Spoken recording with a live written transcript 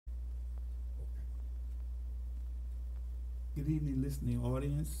Good evening, listening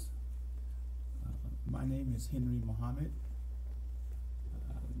audience. My name is Henry Muhammad.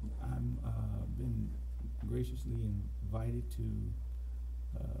 I'm been graciously invited to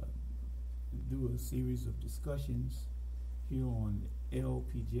do a series of discussions here on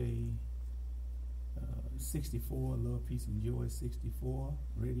L.P.J. 64, Love, Peace, and Joy 64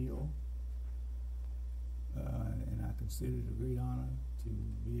 radio. And I consider it a great honor to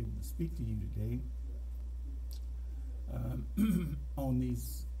be able to speak to you today on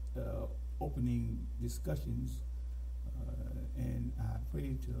these opening discussions, and I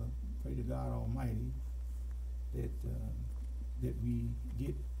pray to God Almighty that we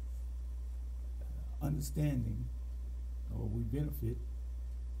get understanding, or we benefit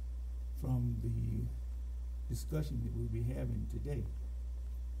from the discussion that we'll be having today.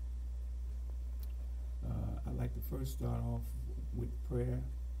 I'd like to first start off with prayer.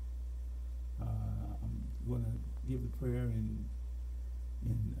 I'm going to give the prayer in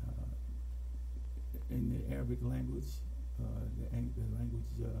the Arabic language, the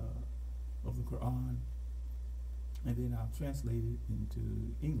language of the Quran, and then I'll translate it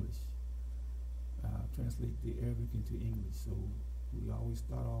into English. I'll translate the Arabic into English. So we always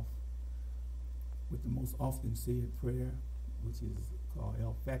start off with the most often said prayer, which is called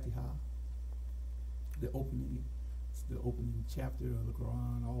Al-Fatiha. The opening chapter of the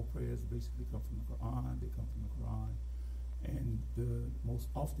Quran. All prayers basically come from the Quran. They come from the Quran. And the most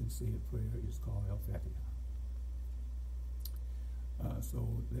often said prayer is called Al-Fatiha.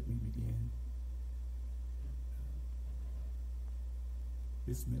 So let me begin.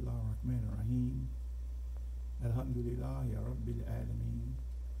 Bismillah ar-Rahman ar-Rahim. Alhamdulillah ya Rabbil Alameen.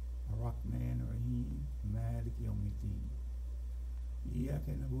 Ar-Rahman ar-Rahim. Malik yawmiddin.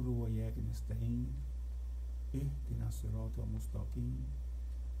 Iyaka na'budu wa iyaka nasta'in. اهدنا الصراط المستقيم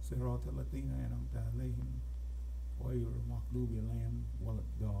صراط الذين أنعمت عليهم غير المغضوب عليهم ولا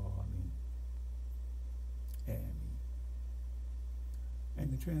الضالين. Amen.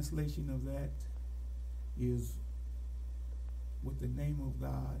 And the translation of that is, with the name of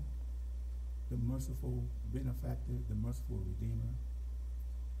God, the merciful benefactor, the merciful redeemer.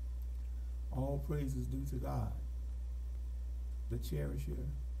 All praise is due to God, the cherisher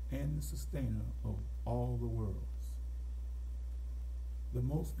and the sustainer of all the worlds, the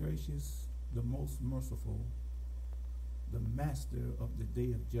most gracious, the most merciful, the master of the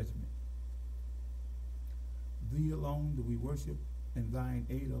day of judgment. Thee alone do we worship, and thine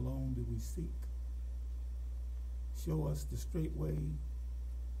aid alone do we seek. Show us the straight way,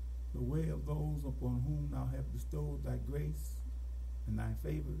 the way of those upon whom thou hast bestowed thy grace and thy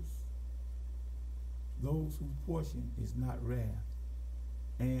favors, those whose portion is not wrath,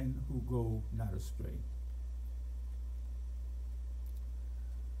 and who go not astray.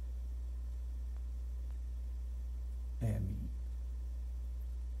 Amen.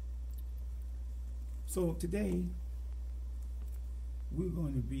 So today we're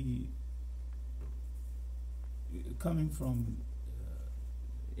going to be coming from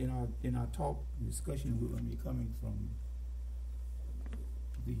in our talk discussion. We're going to be coming from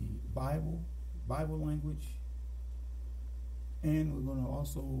the Bible language. And we're going to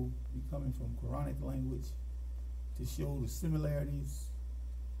also be coming from Quranic language to show the similarities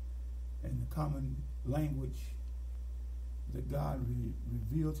and the common language that God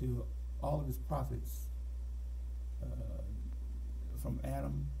revealed to all of his prophets, from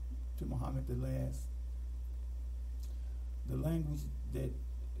Adam to Muhammad the last. The language that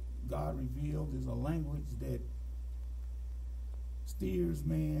God revealed is a language that steers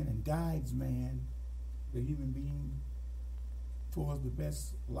man and guides man, the human being, towards the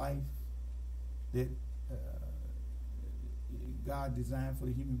best life that God designed for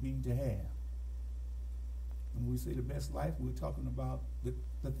the human being to have. And when we say the best life, we're talking about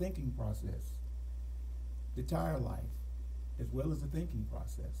the thinking process, the entire life, as well as the thinking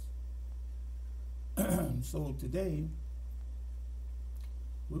process. So today,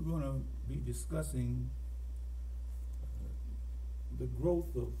 we're going to be discussing the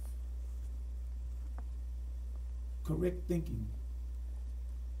growth of correct thinking,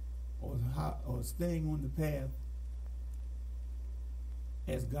 or staying on the path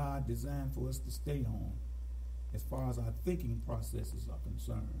as God designed for us to stay on, as far as our thinking processes are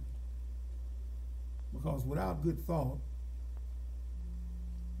concerned. Because without good thought,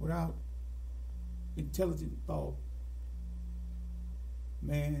 without intelligent thought,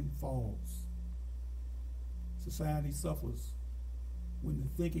 man falls. Society suffers when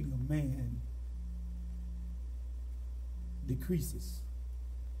the thinking of man decreases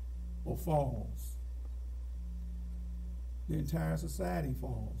or falls. The entire society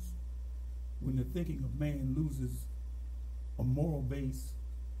falls when the thinking of man loses a moral base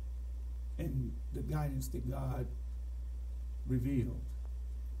and the guidance that God revealed.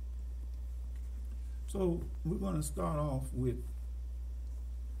 So we're going to start off with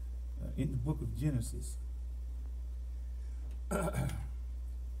in the book of Genesis.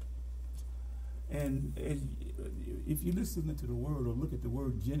 And if you listen to the word or look at the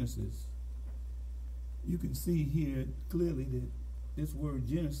word Genesis, you can see here clearly that this word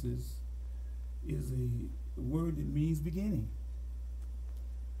Genesis is a word that means beginning.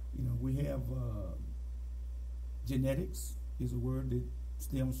 You know, we have genetics is a word that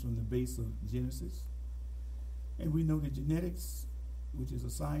stems from the base of Genesis. And we know that genetics, which is a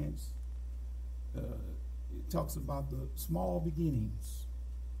science, it talks about the small beginnings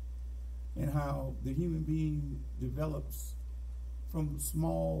and how the human being develops from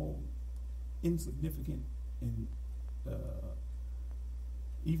small, insignificant, and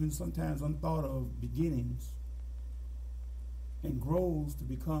even sometimes unthought of beginnings and grows to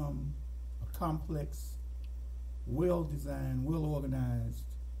become a complex, well-designed, well-organized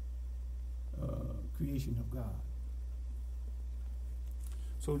creation of God.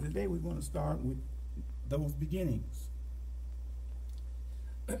 So today we're going to start with those beginnings.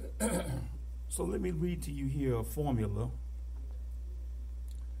 So let me read to you here a formula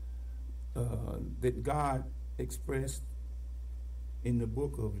that God expressed in the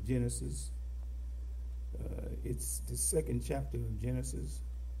book of Genesis. It's the second chapter of Genesis.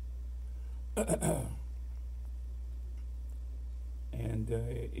 And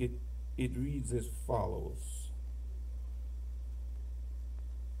it reads as follows.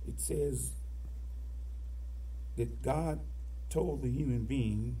 It says that God told the human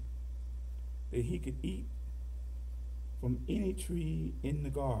being that he could eat from any tree in the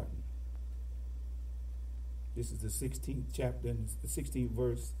garden. This is the 16th chapter and the 16th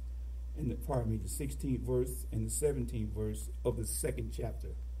verse, the 16th verse and the 17th verse of the second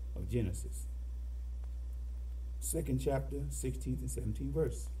chapter of Genesis. Second chapter, 16th and 17th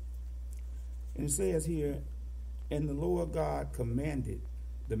verse. And it says here, and the Lord God commanded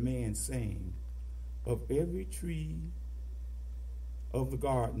the man, saying, of every tree of the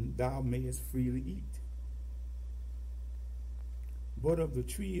garden thou mayest freely eat, but of the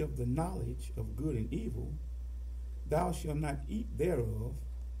tree of the knowledge of good and evil thou shalt not eat thereof,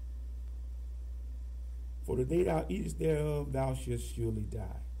 for the day thou eatest thereof thou shalt surely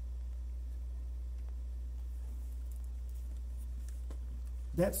die.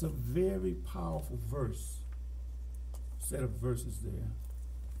 That's a very powerful set of verses there.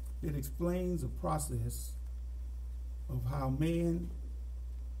 It explains a process of how man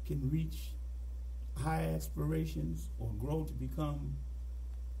can reach high aspirations or grow to become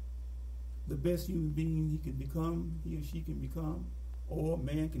the best human being he or she can become, or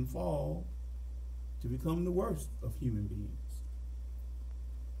man can fall to become the worst of human beings.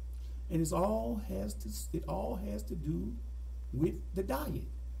 And it all has to do with the diet.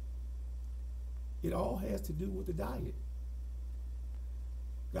 It all has to do with the diet.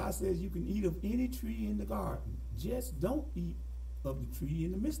 God says you can eat of any tree in the garden. Just don't eat of the tree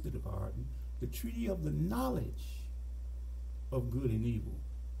in the midst of the garden, the tree of the knowledge of good and evil.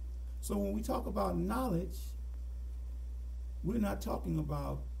 So when we talk about knowledge, we're not talking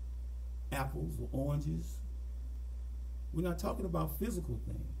about apples or oranges. We're not talking about physical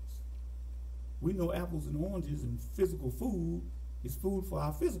things. We know apples and oranges and physical food is food for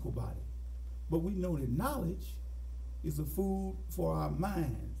our physical body. But we know that knowledge is a food for our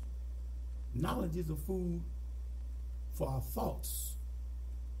minds. Knowledge is a food for our thoughts.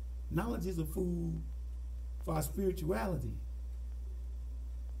 Knowledge is a food for our spirituality.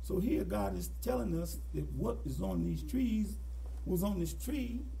 So here God is telling us that what is on these trees was on this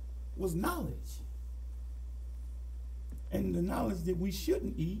tree was knowledge. And the knowledge that we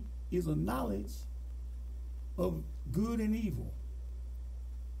shouldn't eat is a knowledge of good and evil.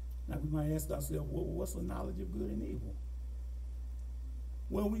 Now we might ask ourselves, well, what's the knowledge of good and evil?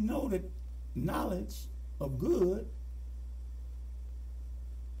 Well, we know that knowledge of good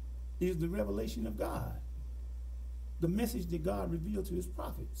is the revelation of God, the message that God revealed to his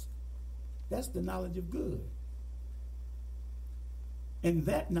prophets. That's the knowledge of good. And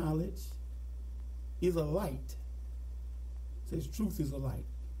that knowledge is a light. It says truth is a light,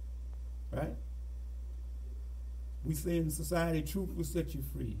 right? We say in society, truth will set you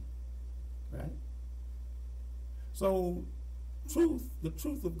free, right? So the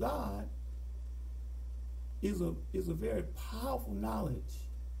truth of God is a very powerful knowledge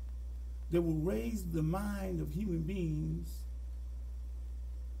that will raise the mind of human beings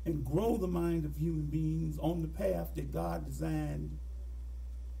and grow the mind of human beings on the path that God designed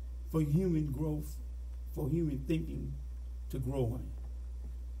for human growth, for human thinking, to grow in.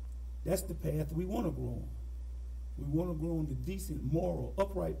 That's the path we want to grow on. We want to grow on the decent, moral,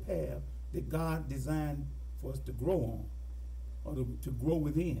 upright path that God designed for us to grow on, or to grow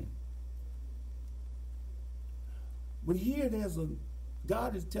within. But here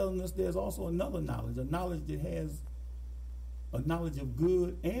God is telling us there's also another knowledge, a knowledge that has a knowledge of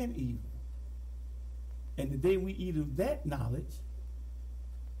good and evil. And the day we eat of that knowledge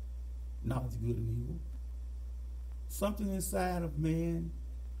of good and evil, something inside of man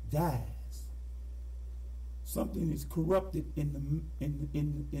dies. Something is corrupted in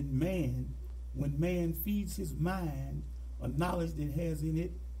man when man feeds his mind a knowledge that has in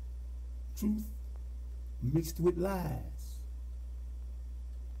it truth mixed with lies.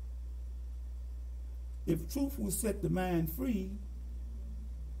 If truth will set the mind free,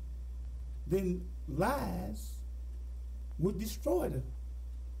 then lies would destroy the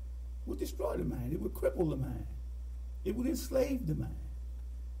mind. It would cripple the mind. It would enslave the mind.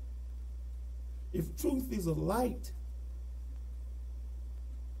 If truth is a light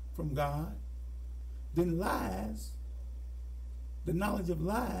from God, then lies, the knowledge of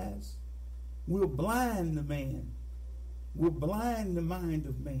lies, will blind the man, will blind the mind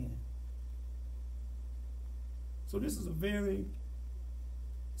of man. So this is a very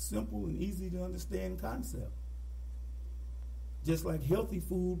simple and easy to understand concept. Just like healthy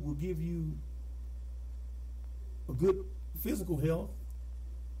food will give you a good physical health,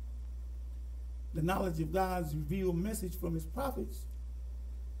 the knowledge of God's revealed message from his prophets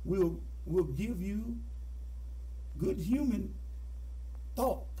will give you good human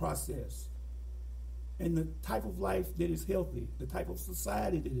thought process and the type of life that is healthy, the type of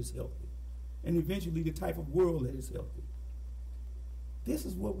society that is healthy, and eventually the type of world that is healthy. This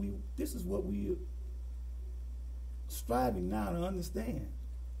is what we are striving now to understand.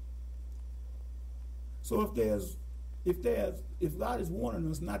 So if God is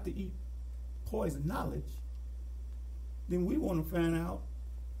warning us not to eat poison knowledge, then we want to find out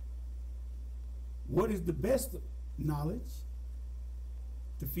what is the best knowledge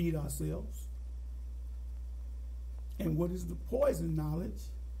to feed ourselves, and what is the poison knowledge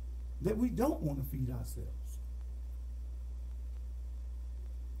that we don't want to feed ourselves.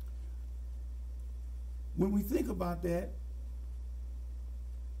 When we think about that,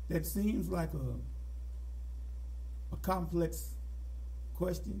 that seems like a complex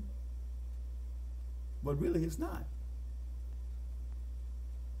question, but really it's not.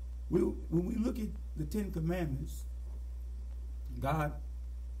 When we look at the Ten Commandments, God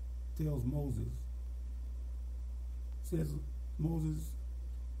tells Moses, says, Moses,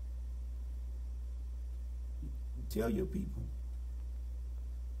 tell your people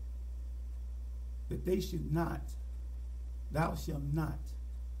that they should not, thou shalt not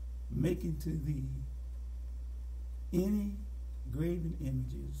make unto thee any graven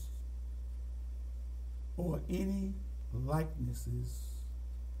images or any likenesses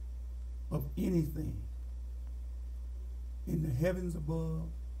of anything in the heavens above,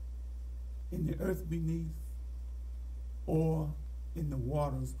 in the earth beneath, or in the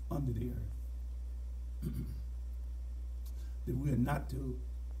waters under the earth. That we are not to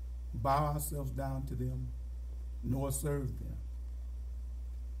bow ourselves down to them, nor serve them.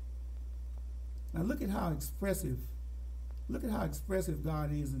 Now look at how expressive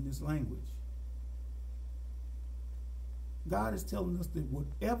God is in this language. God is telling us that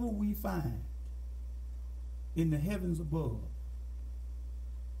whatever we find in the heavens above,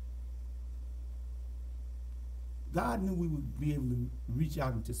 God knew we would be able to reach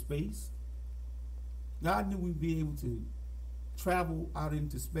out into space. God knew we'd be able to travel out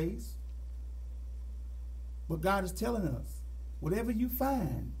into space. But God is telling us, whatever you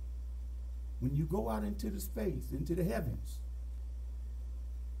find when you go out into the space, into the heavens,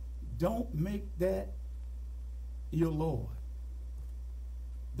 don't make that your Lord.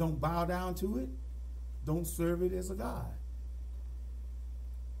 Don't bow down to it. Don't serve it as a God.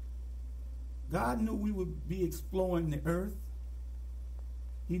 God knew we would be exploring the earth.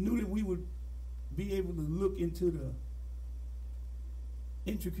 He knew that we would be able to look into the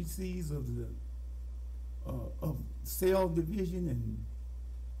intricacies of cell division and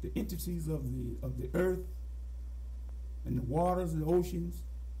the intricacies of the earth and the waters and the oceans.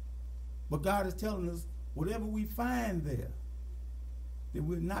 But God is telling us, whatever we find there, that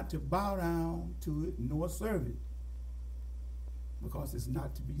we're not to bow down to it nor serve it, because it's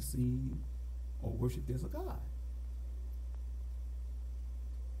not to be seen or worshipped as a God.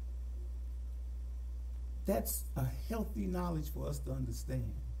 That's a healthy knowledge for us to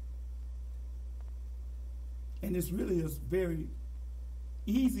understand. And it's really a very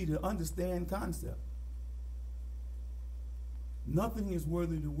easy to understand concept. Nothing is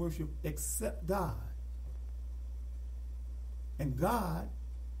worthy to worship except God. And God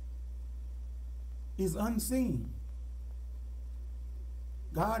is unseen.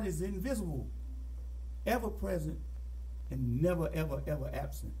 God is invisible, ever present, and never, ever, ever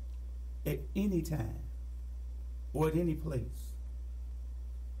absent at any time or at any place.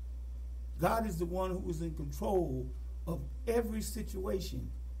 God is the one who is in control of every situation.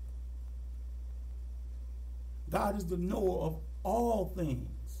 God is the knower of all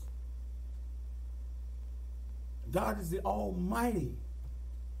things. God is the Almighty,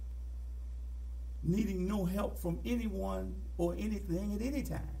 needing no help from anyone or anything at any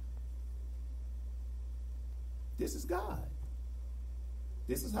time. This is God.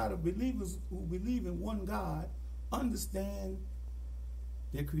 This is how the believers who believe in one God understand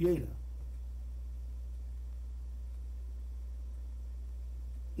their Creator.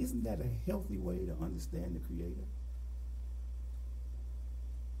 Isn't that a healthy way to understand the Creator?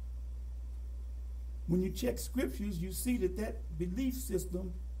 When you check scriptures, you see that belief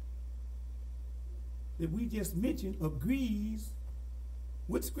system that we just mentioned agrees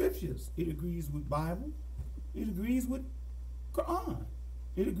with scriptures. It agrees with Bible. It agrees with Quran.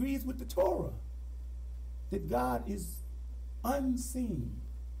 It agrees with the Torah. That God is unseen,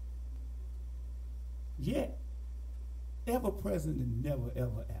 yet ever present and never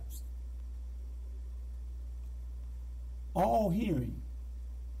ever absent. All hearing.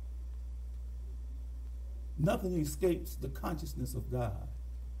 Nothing escapes the consciousness of God.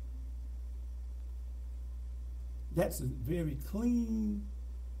 That's a very clean,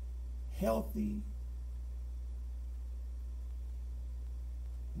 healthy,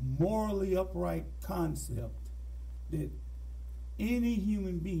 morally upright concept that any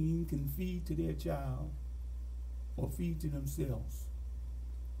human being can feed to their child or feed to themselves.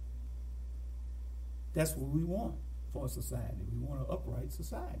 That's what we want for a society. We want an upright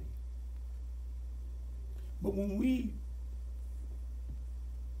society. But when we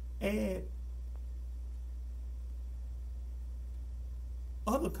add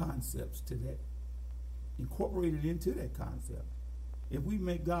other concepts to that, incorporated into that concept, if we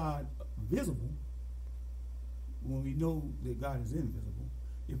make God visible, when we know that God is invisible,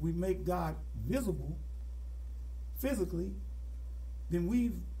 if we make God visible physically, then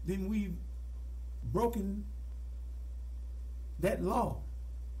we've broken that law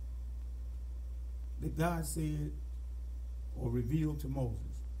that God said or revealed to Moses.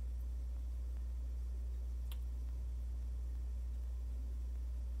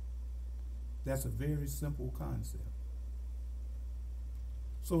 That's a very simple concept.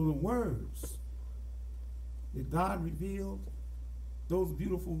 So the words that God revealed, those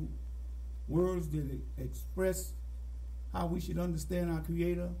beautiful words that express how we should understand our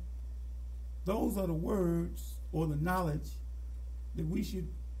Creator, those are the words or the knowledge that we should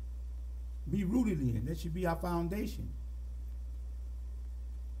be rooted in. That should be our foundation.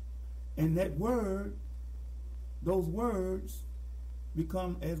 And that word, those words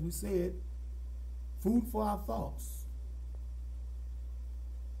become, as we said, food for our thoughts,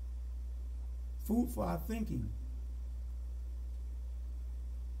 food for our thinking,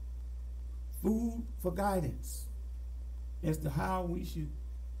 food for guidance as to how we should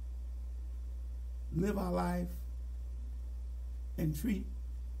live our life and treat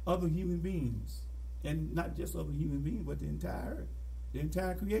other human beings, and not just other human beings, but the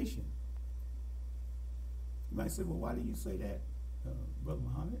entire creation. You might say, well, why do you say that, Brother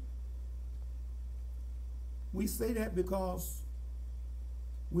Muhammad? We say that because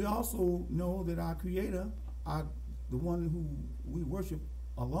we also know that our Creator, the one who we worship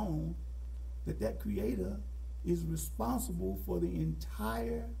alone, that Creator is responsible for the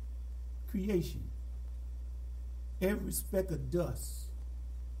entire creation. Every speck of dust,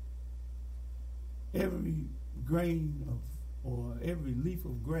 every grain of, or every leaf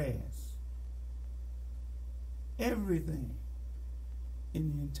of grass, everything in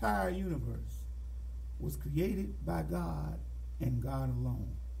the entire universe was created by God and God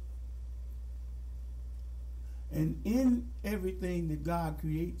alone. And in everything that God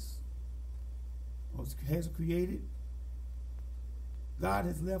creates, or has created, God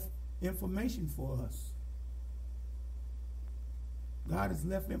has left information for us. God has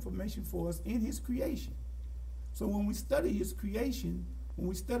left information for us in His creation. So when we study His creation, when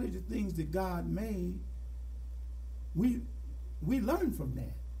we study the things that God made, we learn from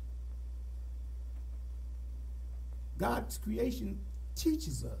that. God's creation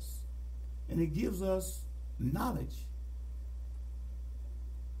teaches us, and it gives us knowledge.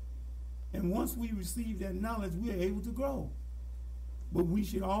 And once we receive that knowledge, we are able to grow. But we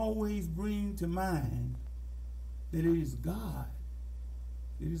should always bring to mind that it is God,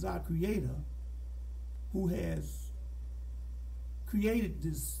 it is our Creator, who has created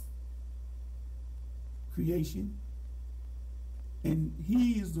this creation, and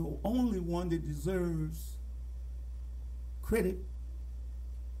He is the only one that deserves credit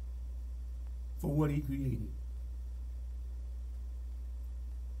for what He created.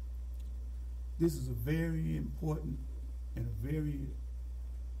 This is a very important and a very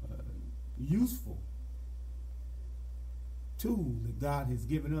useful tool that God has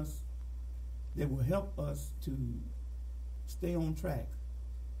given us that will help us to stay on track.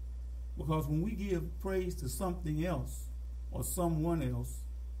 Because when we give praise to something else or someone else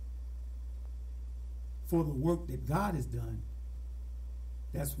for the work that God has done,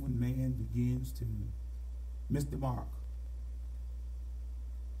 that's when man begins to miss the mark.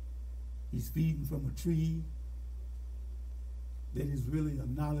 He's feeding from a tree that is really a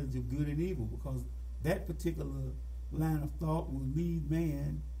knowledge of good and evil, because that particular line of thought will lead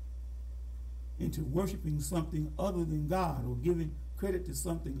man into worshiping something other than God, or giving credit to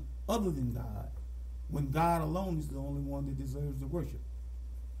something other than God, when God alone is the only one that deserves the worship.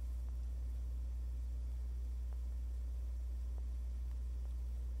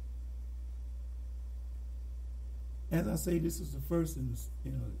 As I say, this is the first in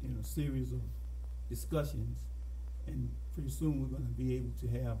a series of discussions, and pretty soon we're going to be able to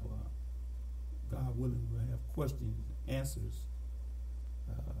have, God willing, we'll have questions, answers,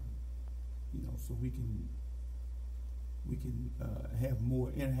 so we can have more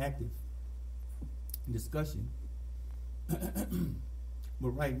interactive discussion. But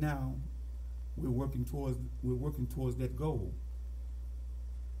right now, we're working towards that goal.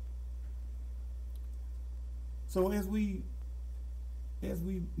 So as we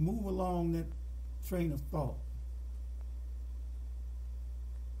move along that train of thought,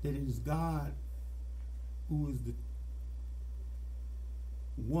 that it is God who is the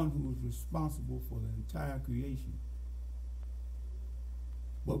one who is responsible for the entire creation.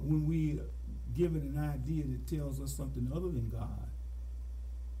 But when we are given an idea that tells us something other than God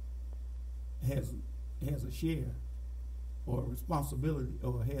has a share or a responsibility,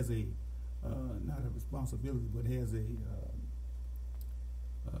 or has a not a responsibility, but has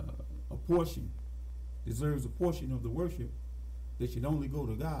a portion, deserves a portion of the worship that should only go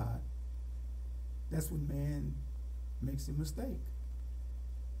to God, that's when man makes a mistake.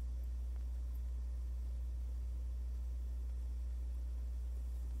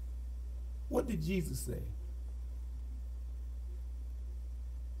 What did Jesus say?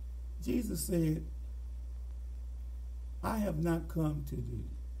 Jesus said, I have not come to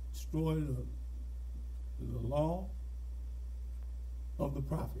destroy the law of the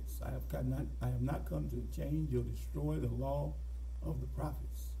prophets. I have not come to change or destroy the law of the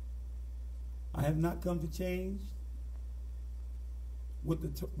prophets. I have not come to change what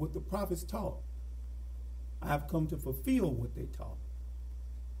the prophets taught. I have come to fulfill what they taught.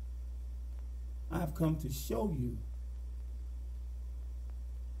 I have come to show you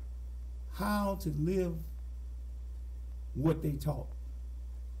how to live what they taught.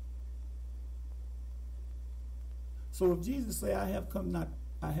 So if Jesus say, I have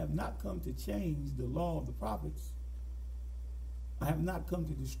not come to change the law of the prophets, I have not come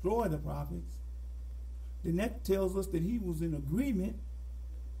to destroy the prophets, then that tells us that he was in agreement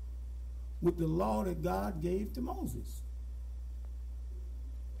with the law that God gave to Moses.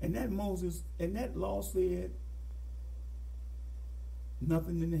 And that law said,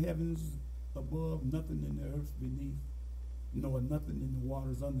 nothing in the heavens above, nothing in the earth beneath, nor nothing in the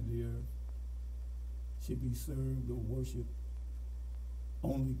waters under the earth should be served or worshipped.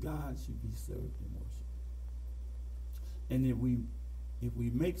 Only God should be served and worshipped. And if we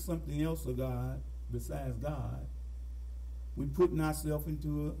make something else of God besides God, we're putting ourselves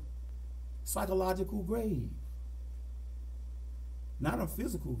into a psychological grave. Not a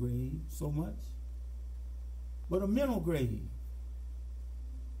physical grave so much, but a mental grave.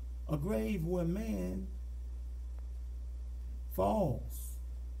 A grave where man falls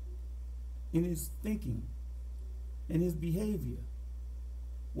in his thinking and his behavior.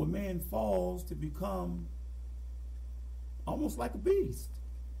 Where man falls to become almost like a beast.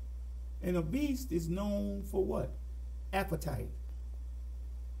 And a beast is known for what? Appetite.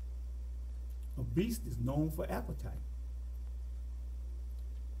 A beast is known for appetite.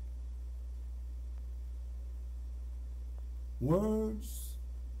 Words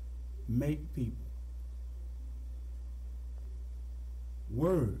make people.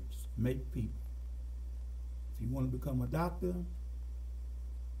 Words make people. If you want to become a doctor,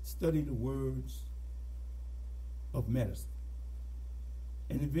 study the words of medicine.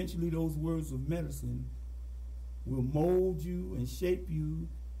 And eventually those words of medicine will mold you and shape you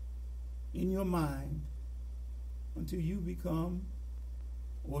in your mind until you become,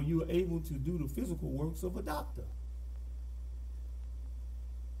 or you are able to do the physical works of a doctor.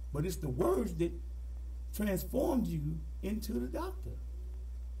 But it's the words that transformed you into the doctor.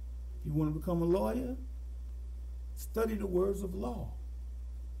 If you want to become a lawyer, study the words of law.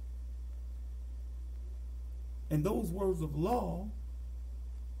 And those words of law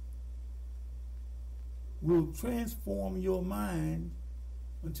will transform your mind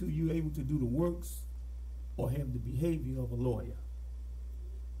until you're able to do the works or have the behavior of a lawyer.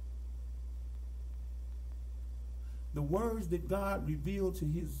 The words that God revealed to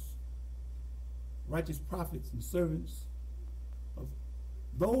his righteous prophets and servants, of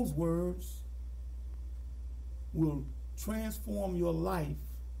those words will transform your life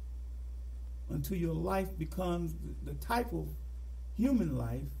until your life becomes the type of human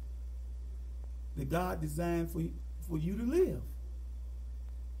life that God designed for you to live.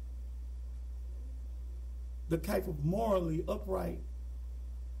 The type of morally upright,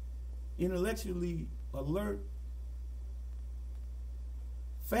 intellectually alert,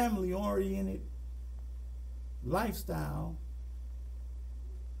 family-oriented lifestyle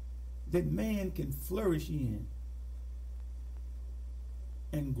that man can flourish in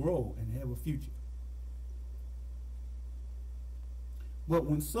and grow and have a future. But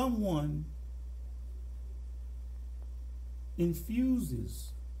when someone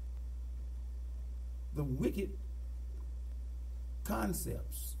infuses the wicked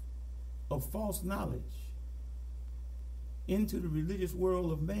concepts of false knowledge into the religious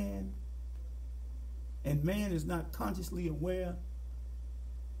world of man, and man is not consciously aware,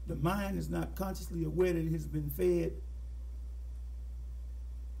 the mind is not consciously aware that it has been fed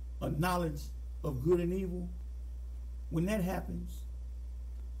a knowledge of good and evil, when that happens,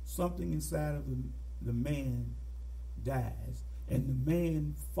 something inside of the man dies, and the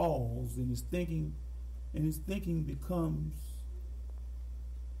man falls, and his thinking becomes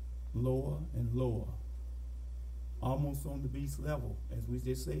lower and lower, almost on the beast level, as we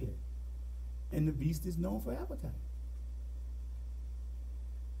just said. And the beast is known for appetite.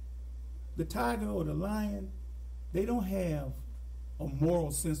 The tiger or the lion, they don't have a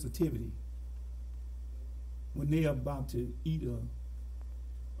moral sensitivity when they're about to eat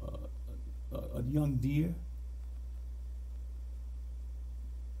a young deer.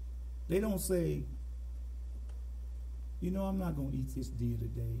 They don't say, you know, I'm not going to eat this deer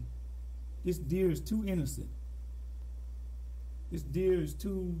today. This deer is too innocent. This deer is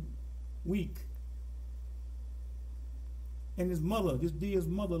too weak. And his mother, this deer's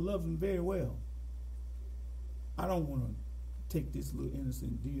mother, loves him very well. I don't want to take this little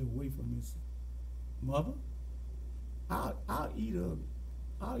innocent deer away from his mother. I'll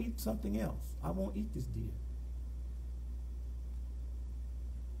eat something else. I won't eat this deer.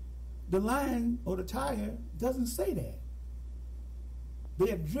 The lion or the tiger doesn't say that.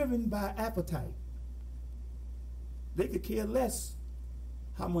 They are driven by appetite. They could care less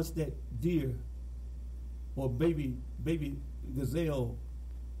how much that deer or baby gazelle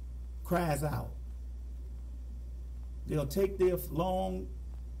cries out. They'll take their long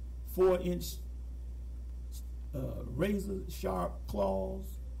 4-inch razor sharp claws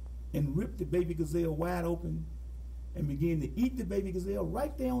and rip the baby gazelle wide open and begin to eat the baby gazelle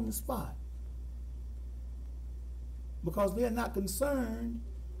right there on the spot, because they're not concerned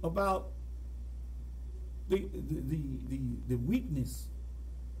about the weakness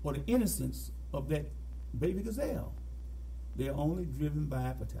or the innocence of that baby gazelle. They're only driven by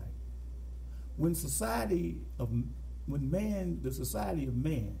appetite. When the society of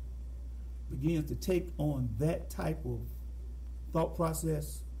man begins to take on that type of thought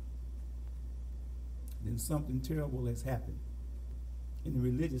process, then something terrible has happened in the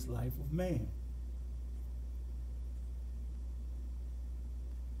religious life of man.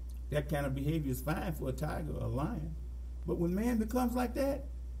 That kind of behavior is fine for a tiger or a lion, but when man becomes like that,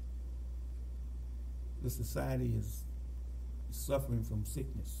 the society is suffering from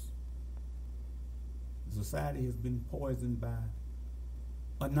sickness. The society has been poisoned by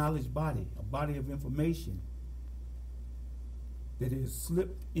a knowledge body, a body of information that has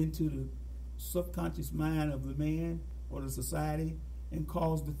slipped into the subconscious mind of the man or the society and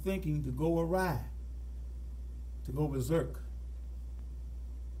caused the thinking to go awry, to go berserk.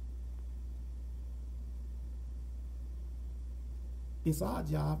 It's our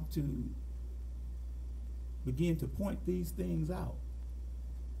job to begin to point these things out.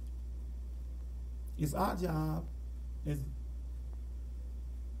 It's our job as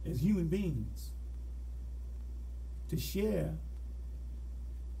human beings to share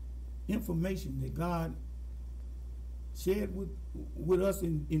information that God shared with us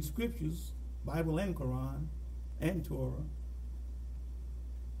in scriptures, Bible and Quran and Torah,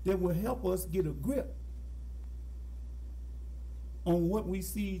 that will help us get a grip on what we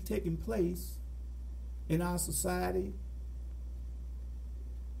see taking place in our society,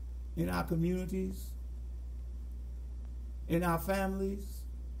 in our communities, in our families,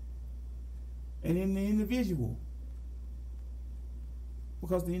 and in the individual.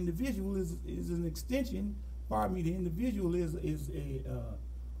 Because the individual is an extension, the individual is a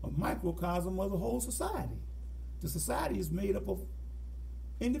microcosm of the whole society. The society is made up of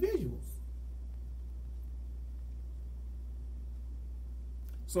individuals.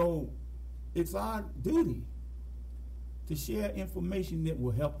 So it's our duty to share information that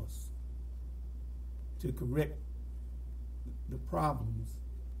will help us to correct the problems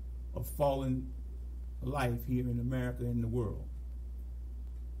of fallen life here in America and the world.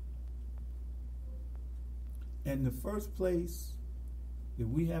 And the first place that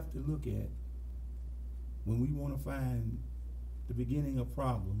we have to look at when we want to find the beginning of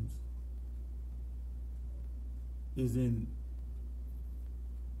problems is in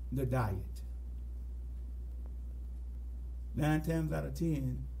the diet. 9 times out of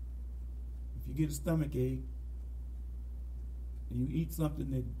 10, if you get a stomach ache and you eat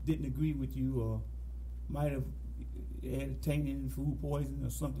something that didn't agree with you or might have had tainted food poison or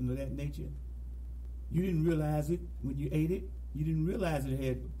something of that nature, you didn't realize it when you ate it. You didn't realize it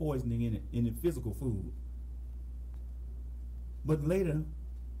had poisoning in it, in the physical food. But later,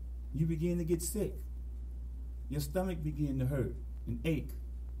 you begin to get sick. Your stomach began to hurt and ache.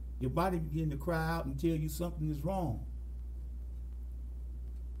 Your body began to cry out and tell you something is wrong.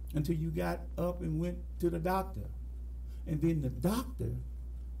 Until you got up and went to the doctor. And then the doctor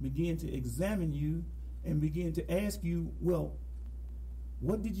began to examine you and began to ask you, well,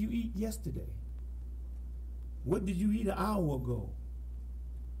 what did you eat yesterday? What did you eat an hour ago?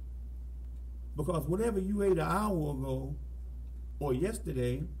 Because whatever you ate an hour ago or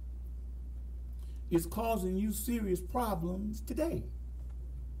yesterday is causing you serious problems today.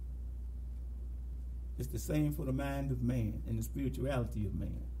 It's the same for the mind of man and the spirituality of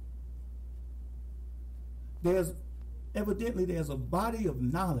man. There's a body of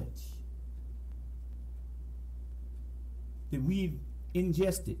knowledge that we've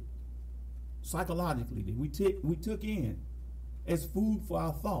ingested psychologically, that we took in as food for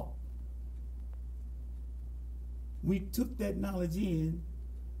our thought. We took that knowledge in,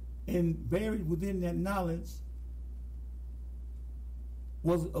 and buried within that knowledge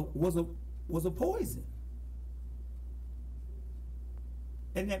was a poison.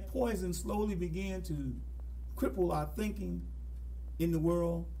 And that poison slowly began to cripple our thinking in the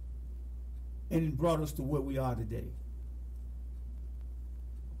world, and it brought us to where we are today.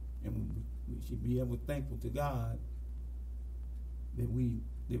 And we should be ever thankful to God that we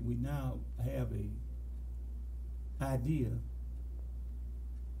now have a idea,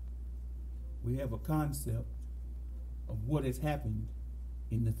 we have a concept of what has happened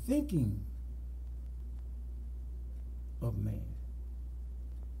in the thinking of man.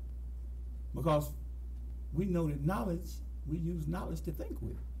 Because we know that we use knowledge to think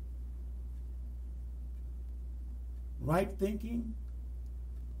with. Right thinking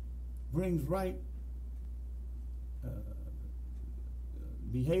brings right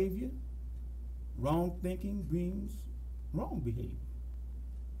behavior. Wrong thinking brings wrong behavior.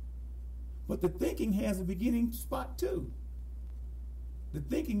 But the thinking has a beginning spot too. The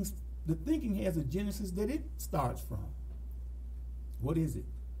thinking has a genesis that it starts from. What is it?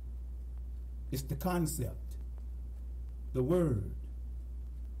 It's the concept, the word.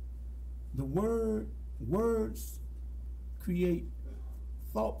 The words create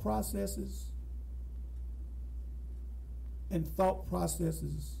thought processes, and thought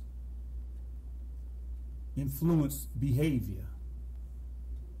processes influence behavior.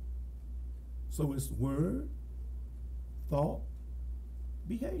 So it's word, thought,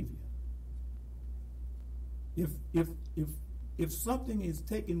 behavior. If something is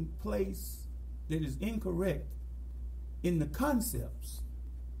taking place that is incorrect in the concepts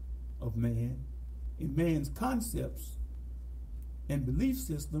of man, in man's concepts and belief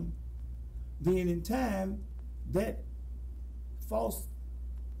system, then in time that false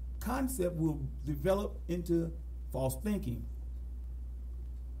concept will develop into false thinking.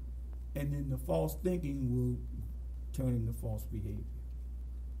 And then the false thinking will turn into false behavior.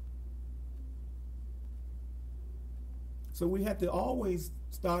 So we have to always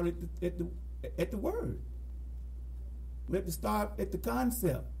start at the word. We have to start at the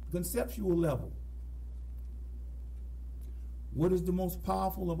conceptual level. What is the most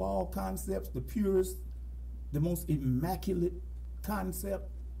powerful of all concepts, the purest the most immaculate concept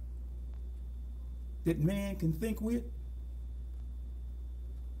that man can think with,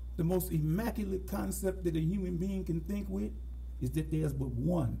 the most immaculate concept that a human being can think with, is that there's but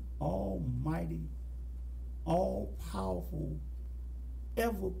one almighty, all-powerful,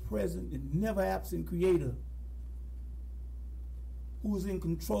 ever-present and never-absent creator who is in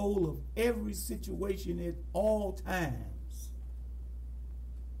control of every situation at all times.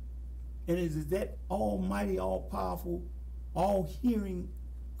 And it is that almighty, all-powerful, all-hearing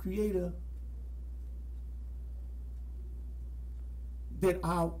creator that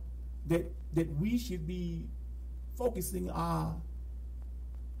we should be focusing our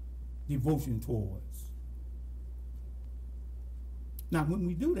devotion towards. Now, when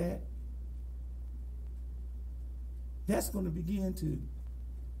we do that, that's going to begin to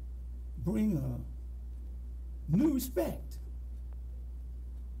bring a new respect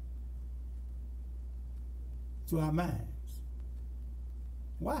to our minds.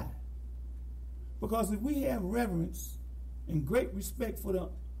 Why? Because if we have reverence and great respect for the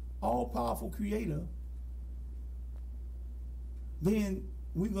all-powerful creator, then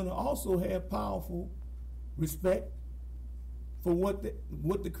we're going to also have powerful respect for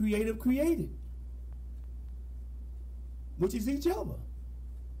what the creator created, which is each other.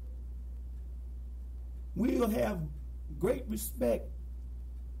 We'll have great respect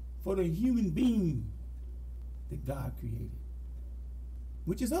for the human being that God created,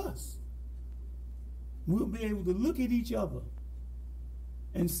 which is us. We'll be able to look at each other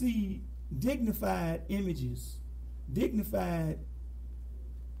and see dignified images, dignified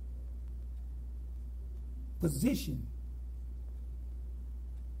position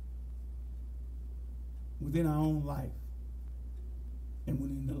within our own life and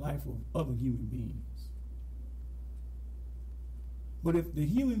within the life of other human beings. But if the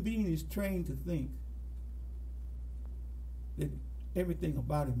human being is trained to think that everything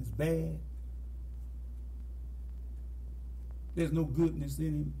about him is bad, there's no goodness in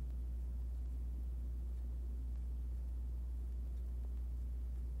him,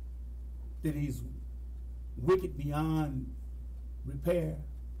 that he's wicked beyond repair,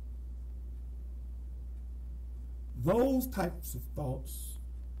 those types of thoughts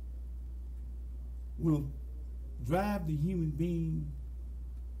will drive the human being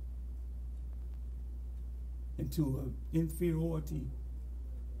into an inferiority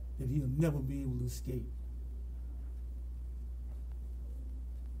that he'll never be able to escape.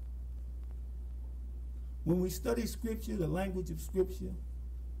 When we study Scripture, the language of Scripture,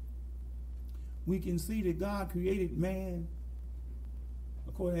 we can see that God created man,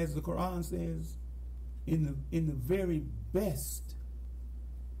 according as the Quran says, in the very best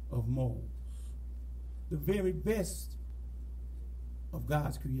of molds, the very best of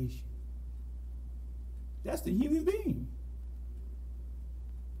God's creation. That's the human being.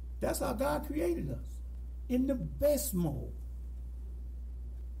 That's how God created us, in the best mold.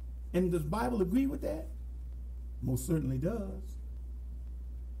 And does the Bible agree with that? Most certainly does.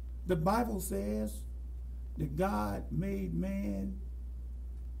 The Bible says that God made man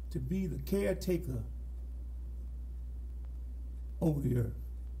to be the caretaker over the earth.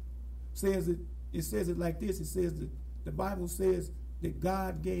 It says it like this. It says that the Bible says that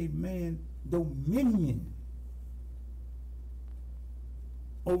God gave man dominion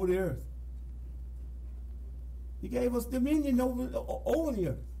over the earth. He gave us dominion over the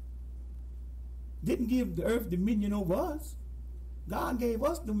earth. Didn't give the earth dominion over us. God gave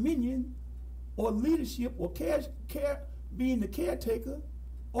us dominion or leadership or being the caretaker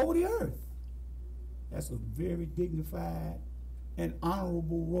over the earth. That's a very dignified and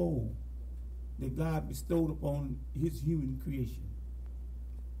honorable role that God bestowed upon his human creation.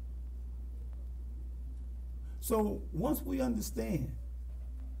 So once we understand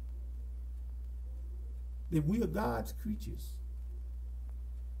that we are God's creatures,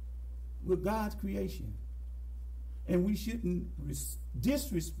 we're God's creation, and we shouldn't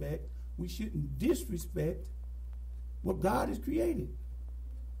disrespect what God has created.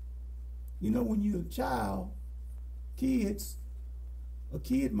 You know, when you're a child, a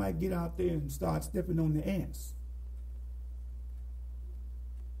kid might get out there and start stepping on the ants,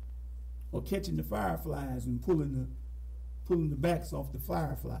 or catching the fireflies and pulling the backs off the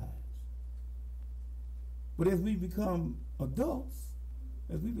fireflies. But as we become adults,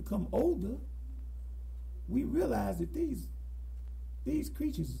 as we become older, we realize that these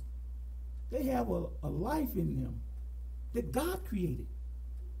creatures, they have a life in them that God created.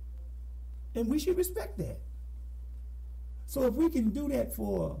 And we should respect that. So if we can do that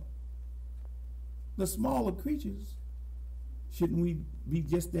for the smaller creatures, shouldn't we be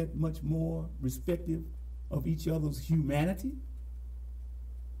just that much more respectful of each other's humanity?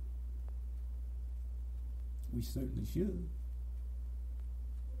 We certainly should.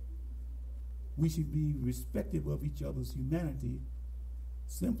 We should be respectful of each other's humanity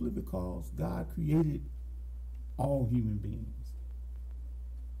simply because God created all human beings.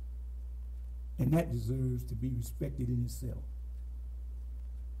 And that deserves to be respected in itself.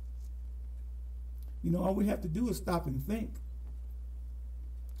 You know, all we have to do is stop and think.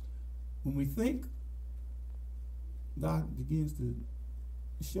 When we think, God begins to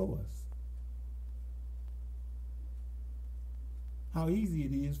show us how easy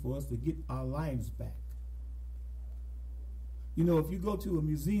it is for us to get our lives back. You know, if you go to a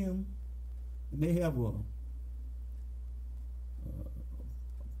museum and they have a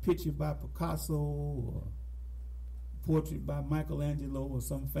picture by Picasso or a portrait by Michelangelo or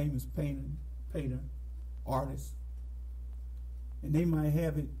some famous painter, artist, and they might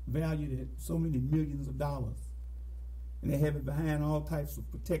have it valued at so many millions of dollars, and they have it behind all types of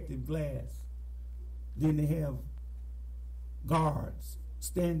protective glass. Then they have guards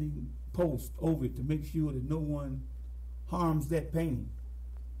standing post over it to make sure that no one harms that painting.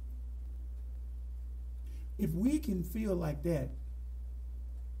 If we can feel like that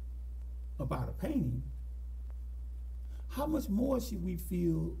about a painting, how much more should we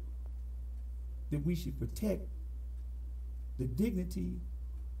feel that we should protect the dignity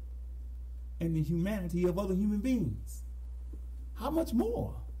and the humanity of other human beings? How much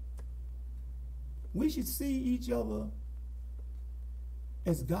more? We should see each other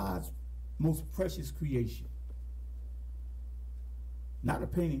as God's most precious creation. Not a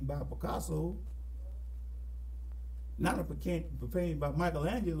painting by Picasso, not a painting by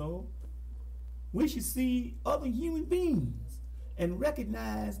Michelangelo. We should see other human beings and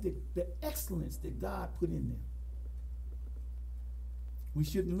recognize the excellence that God put in them. We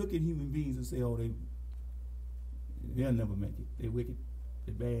shouldn't look at human beings and say, oh, they'll never make it. They're wicked.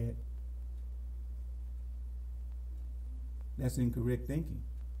 They're bad. That's incorrect thinking.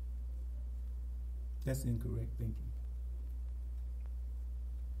 That's incorrect thinking.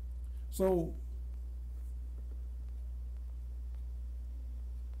 So,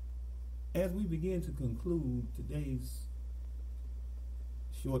 as we begin to conclude today's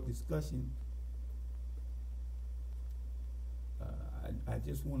short discussion, I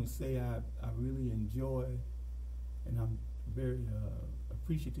just want to say I really enjoy and I'm very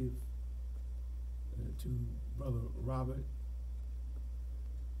appreciative to Brother Robert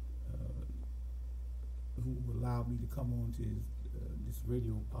who allowed me to come on to this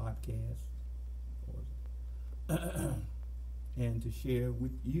radio podcast and to share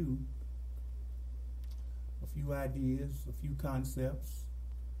with you a few ideas, a few concepts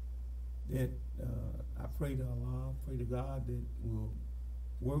that I pray to Allah, pray to God that will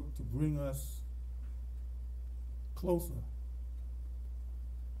work to bring us closer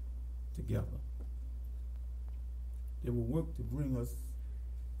together. That will work to bring us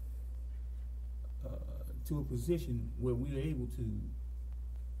to a position where we are able to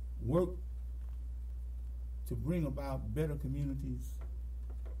work to bring about better communities,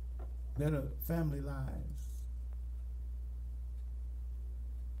 better family lives,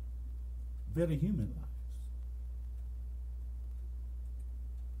 better human lives.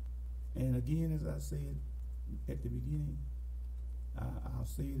 And again, as I said at the beginning, I'll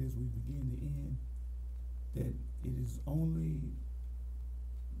say it as we begin to end, that it is only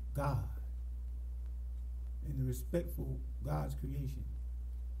God and the respectful God's creation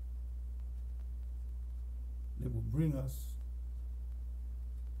that will bring us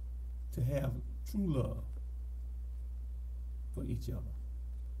to have true love for each other.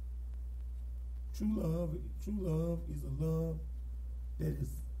 True love is a love that is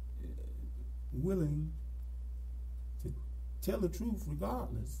willing to tell the truth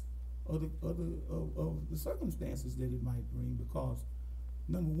regardless of the circumstances that it might bring, because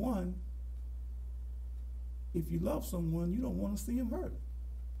number one, if you love someone, you don't want to see them hurt.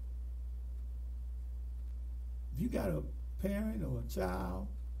 If you got a parent or a child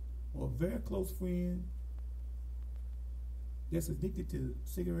or a very close friend that's addicted to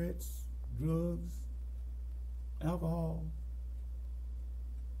cigarettes, drugs, alcohol,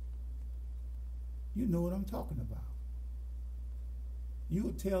 you know what I'm talking about.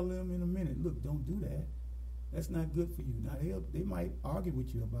 You'll tell them in a minute, look, don't do that. That's not good for you. Now, they might argue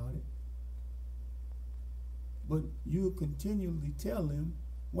with you about it, but you'll continually tell them,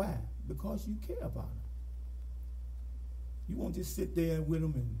 why? Because you care about them. You won't just sit there with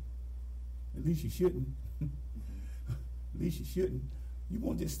them, and at least you shouldn't. At least you shouldn't. You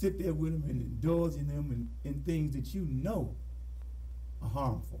won't just sit there with them and indulge in them in things that you know are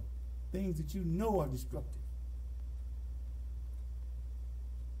harmful, things that you know are destructive.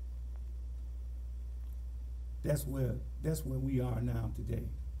 that's where we are now today.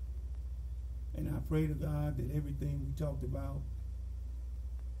 And I pray to God that everything we talked about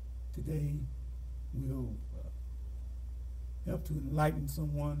today will help to enlighten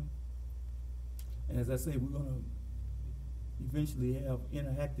someone. And as I say, we're going to eventually have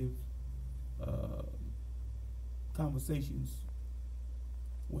interactive conversations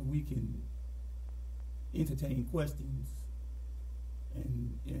where we can entertain questions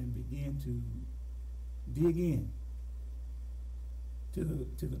and begin to dig in to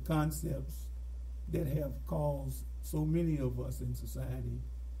the concepts that have caused so many of us in society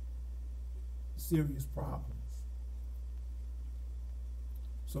serious problems.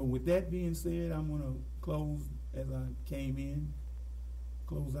 So with that being said, I'm going to close as I came in,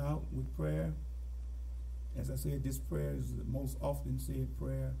 close out with prayer. As I said, this prayer is the most often said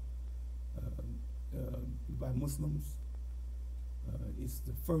prayer by Muslims. It's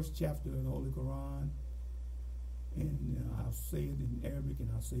the first chapter of the Holy Quran, and I'll say it in Arabic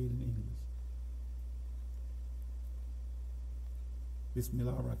and I'll say it in English.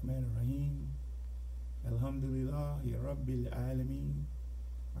 Bismillah ar-Rahman ar-Rahim. Alhamdulillah ya Rabbil Alameen.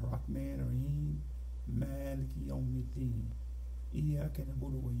 Ar-Rahman ar-Rahim. Maliki Yawmiddin. Iyaka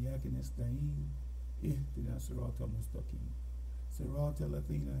na'budu wa iyaka nasta'in. Ihdina siratal mustaqim. Siratal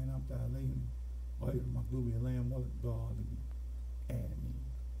ladzina an'amta alayhim ghayril maghdubi alayhim waladdallin. Amen.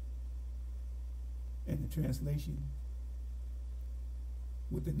 And the translation: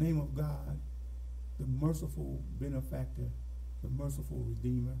 with the name of God, the merciful benefactor, the merciful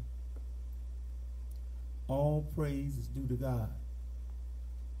redeemer. All praise is due to God,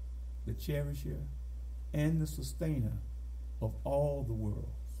 the cherisher and the sustainer of all the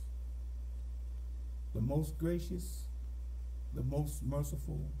worlds, the most gracious, the most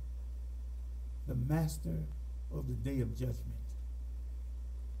merciful, the master of the day of judgment.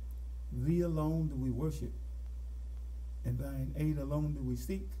 Thee alone do we worship, and thine aid alone do we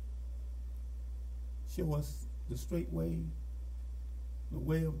seek. Show us the straight way, the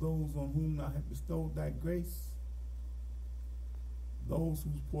way of those on whom thou hast bestowed thy grace, those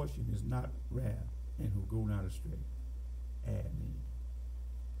whose portion is not wrath and who go not astray. Amen.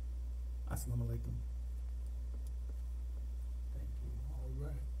 Assalamu alaikum. Thank you. All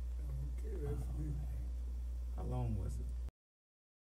right. Okay, that's How long was it?